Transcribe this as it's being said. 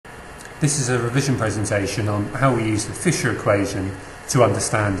This is a revision presentation on how we use the Fisher equation to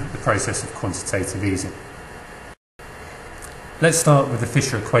understand the process of quantitative easing. Let's start with the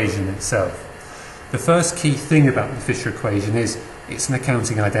Fisher equation itself. The first key thing about the Fisher equation is it's an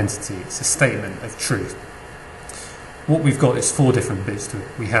accounting identity, it's a statement of truth. What we've got is four different bits to it.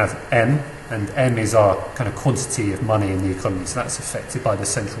 We have M, and M is our kind of quantity of money in the economy, so that's affected by the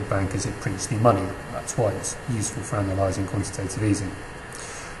central bank as it prints new money. That's why it's useful for analysing quantitative easing.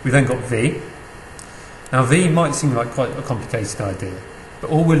 We've then got V. Now V might seem like quite a complicated idea,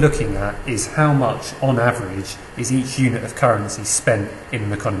 but all we're looking at is how much, on average, is each unit of currency spent in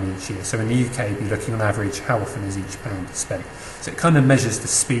an economy each year. So in the UK, we'd be looking on average, how often is each pound spent? So it kind of measures the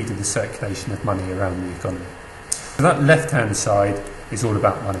speed of the circulation of money around the economy. So that left-hand side is all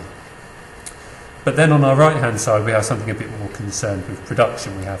about money. But then on our right-hand side, we have something a bit more concerned with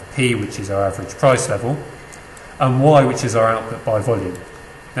production. We have P, which is our average price level, and Y, which is our output by volume.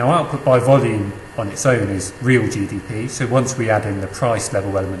 Now, output by volume on its own is real GDP, so once we add in the price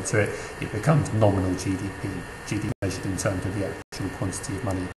level element to it, it becomes nominal GDP, GDP measured in terms of the actual quantity of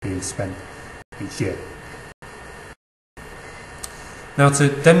money being spent each year. Now, to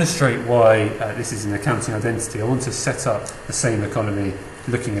demonstrate why this is an accounting identity, I want to set up the same economy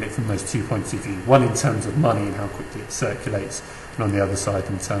looking at it from those 2 points of view. One in terms of money and how quickly it circulates, and on the other side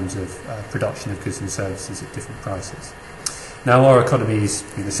in terms of production of goods and services at different prices. Now, our economies,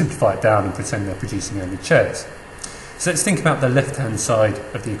 simplify it down and pretend they're producing only chairs. So let's think about the left-hand side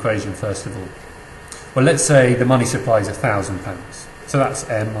of the equation first of all. Well, let's say the money supply is £1,000. So that's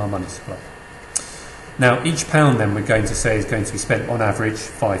M, our money supply. Now, each pound then we're going to say is going to be spent on average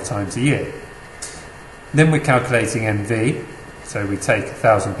 5 times a year. Then we're calculating MV, so we take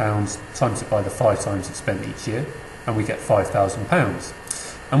 £1,000, times it by the 5 times it's spent each year, and we get £5,000.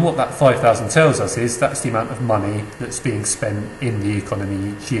 And what that 5,000 tells us is that's the amount of money that's being spent in the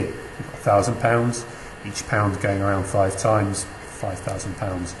economy each year. We've got £1,000, each pound going around 5 times, £5,000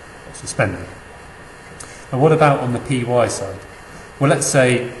 lots of spending. And what about on the PY side? Well, let's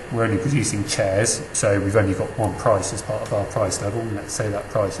say we're only producing chairs, so we've only got one price as part of our price level, and let's say that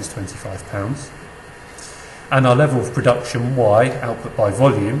price is £25. And our level of production, Y, output by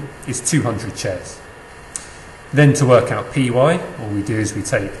volume, is 200 chairs. Then to work out PY, all we do is we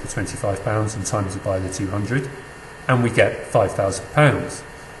take the £25 and times it by the 200, and we get £5,000.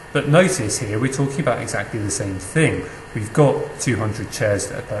 But notice here, we're talking about exactly the same thing. We've got 200 chairs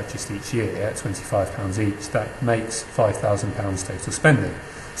that are purchased each year at £25 each. That makes £5,000 total spending.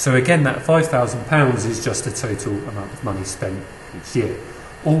 So again, that £5,000 is just the total amount of money spent each year.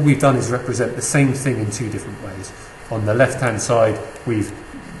 All we've done is represent the same thing in two different ways. On the left-hand side, we've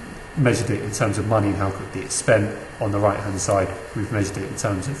measured it in terms of money and how quickly it's spent. On the right-hand side, we've measured it in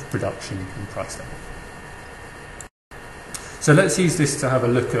terms of production and price level. So let's use this to have a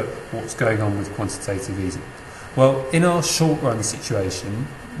look at what's going on with quantitative easing. Well, in our short-run situation,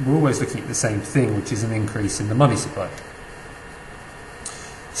 we're always looking at the same thing, which is an increase in the money supply.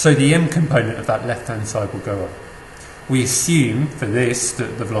 So the M component of that left-hand side will go up. We assume for this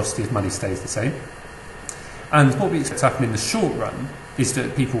that the velocity of money stays the same. And what we expect to happen in the short run is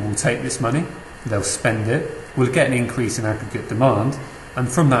that people will take this money, they'll spend it, we'll get an increase in aggregate demand, and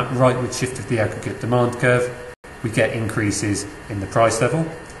from that rightward shift of the aggregate demand curve, we get increases in the price level,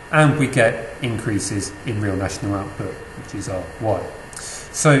 and we get increases in real national output, which is our Y.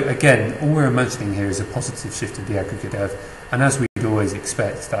 So again, all we're imagining here is a positive shift of the aggregate curve, and as we'd always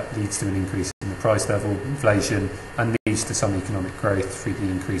expect, that leads to an increase in the price level, inflation, and leads to some economic growth through the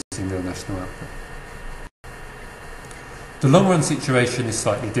increase in real national output. The long-run situation is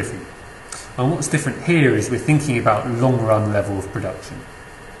slightly different, and what's different here is we're thinking about long-run level of production.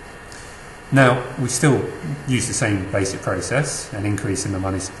 Now, we still use the same basic process, an increase in the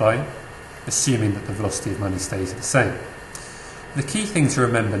money supply, assuming that the velocity of money stays the same. The key thing to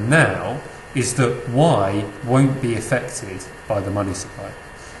remember now is that Y won't be affected by the money supply.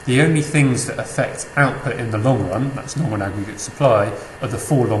 The only things that affect output in the long run, that's long-run aggregate supply, are the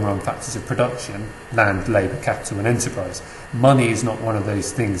 4 long-run factors of production: land, labour, capital and enterprise. Money is not one of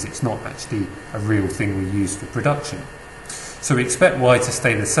those things. It's not actually a real thing we use for production. So we expect Y to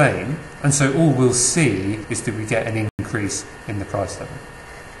stay the same, and so all we'll see is that we get an increase in the price level.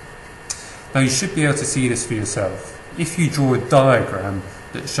 Now, you should be able to see this for yourself. If you draw a diagram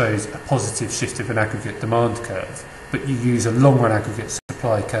that shows a positive shift of an aggregate demand curve, but you use a long-run aggregate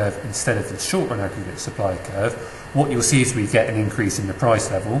supply curve instead of the short-run aggregate supply curve, what you'll see is we get an increase in the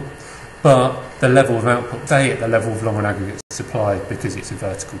price level, but the level of output stay at the level of long-run aggregate supply because it's a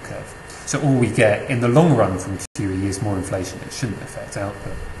vertical curve. So all we get in the long run from QE is more inflation. It shouldn't affect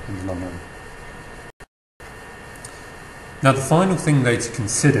output in the long run. Now, the final thing, though, to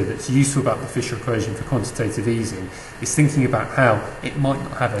consider that's useful about the Fisher equation for quantitative easing is thinking about how it might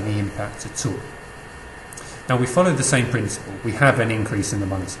not have any impact at all. Now, we follow the same principle. We have an increase in the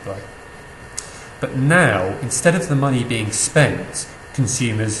money supply. But now, instead of the money being spent,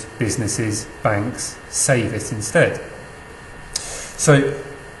 consumers, businesses, banks save it instead. So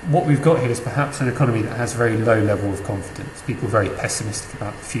what we've got here is perhaps an economy that has a very low level of confidence. People are very pessimistic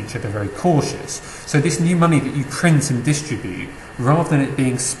about the future, they're very cautious. So this new money that you print and distribute, rather than it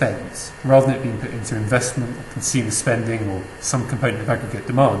being spent, rather than it being put into investment or consumer spending or some component of aggregate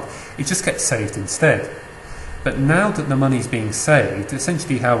demand, it just gets saved instead. But now that the money is being saved,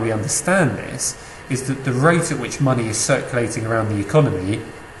 essentially how we understand this is that the rate at which money is circulating around the economy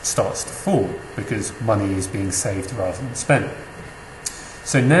starts to fall because money is being saved rather than spent.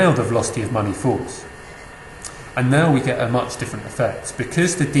 So now the velocity of money falls. And now we get a much different effect.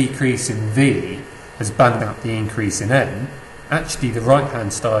 Because the decrease in V has banned out the increase in M, actually the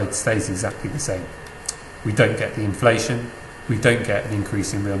right-hand side stays exactly the same. We don't get the inflation, we don't get an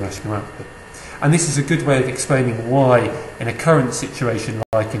increase in real national output. And this is a good way of explaining why, in a current situation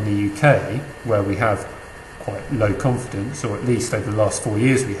like in the UK, where we have quite low confidence, or at least over the last 4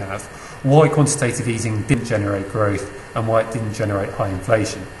 years we have, why quantitative easing didn't generate growth and why it didn't generate high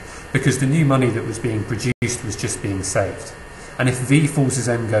inflation. Because the new money that was being produced was just being saved. And if V falls as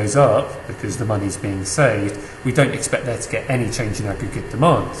M goes up, because the money's being saved, we don't expect there to get any change in aggregate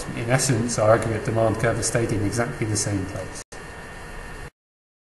demand. In essence, our aggregate demand curve has stayed in exactly the same place.